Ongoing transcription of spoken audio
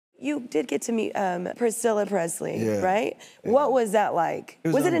you did get to meet Priscilla Presley, right? Yeah. What was that like?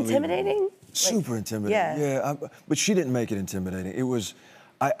 Was it intimidating? Super intimidating. Yeah, but she didn't make it intimidating. It was,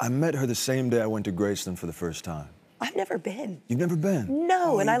 I met her the same day I went to Graceland for the first time. I've never been. You've never been? No,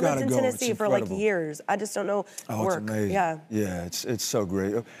 Oh, and I lived in go. Tennessee for like years. I just don't know work. It's amazing. Yeah. Yeah, it's so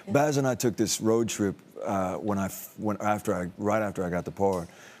great. Baz and I took this road trip right after I got the part,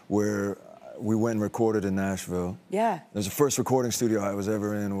 where we went and recorded in Nashville. Yeah. It was the first recording studio I was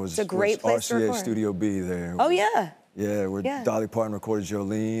ever in. It's a great place to record. RCA Studio B there. Oh yeah. Yeah, where Dolly Parton recorded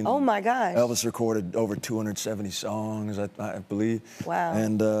Jolene. Oh my gosh. Elvis recorded over 270 songs, I believe. Wow.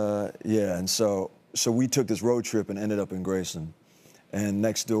 And yeah, and so we took this road trip and ended up in Graceland. And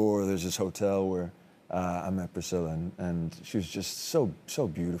next door, there's this hotel where I met Priscilla, and she was just so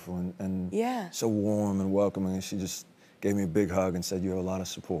beautiful and so warm and welcoming. And she just gave me a big hug and said, "You have a lot of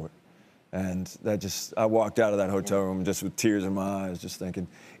support." And that I walked out of that hotel room just with tears in my eyes, just thinking,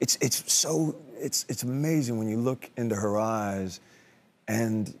 it's amazing when you look into her eyes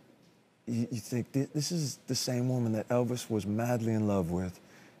and you think, this is the same woman that Elvis was madly in love with.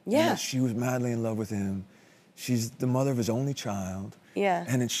 Yeah. And that she was madly in love with him. She's the mother of his only child. Yeah.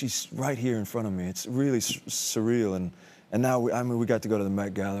 And she's right here in front of me. It's really surreal. And now, we got to go to the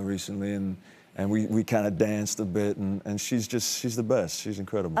Met Gala recently, and we kind of danced a bit, and she's the best. She's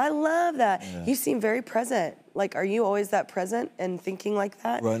incredible. I love that. Yeah. You seem very present. Like, are you always that present and thinking like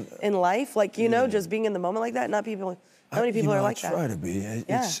that in life? Like, you know, just being in the moment like that? Not many people are like that. I try to be.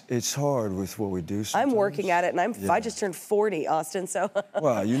 It's hard with what we do sometimes. I'm working at it, and I just turned 40, Austin, so.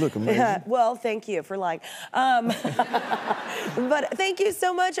 Wow, you look amazing. Yeah, well, thank you for lying. But thank you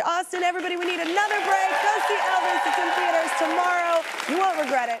so much, Austin. Everybody, we need another break. Go see Elvis. It's in theaters tomorrow. You won't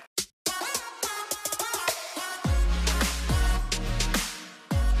regret it.